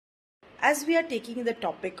as we are taking the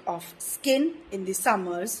topic of skin in the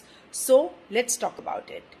summers, so let's talk about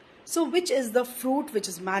it. So which is the fruit which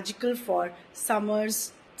is magical for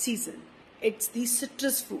summer's season? It's the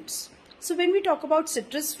citrus fruits. So when we talk about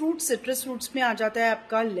citrus fruits में आ जाता है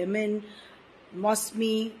आपका lemon,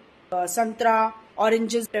 mosmi, santra,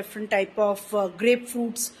 oranges, different type of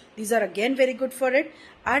grapefruits. These are again very good for it.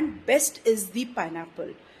 And best is the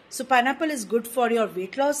pineapple. So pineapple is good for your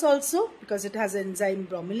weight loss also because it has enzyme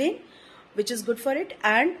bromelain, which is good for it,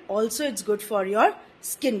 and also it's good for your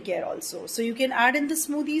skin care also. So you can add in the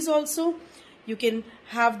smoothies also. You can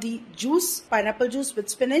have the juice, pineapple juice with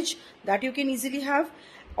spinach, that you can easily have,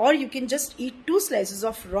 or you can just eat 2 slices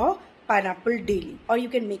of raw pineapple daily, or you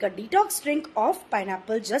can make a detox drink of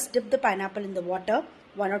pineapple. Just dip the pineapple in the water,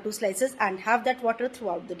 1 or 2 slices, and have that water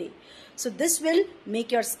throughout the day. So this will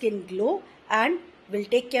make your skin glow and will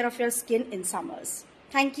take care of your skin in summers.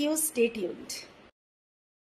 Thank you. Stay tuned.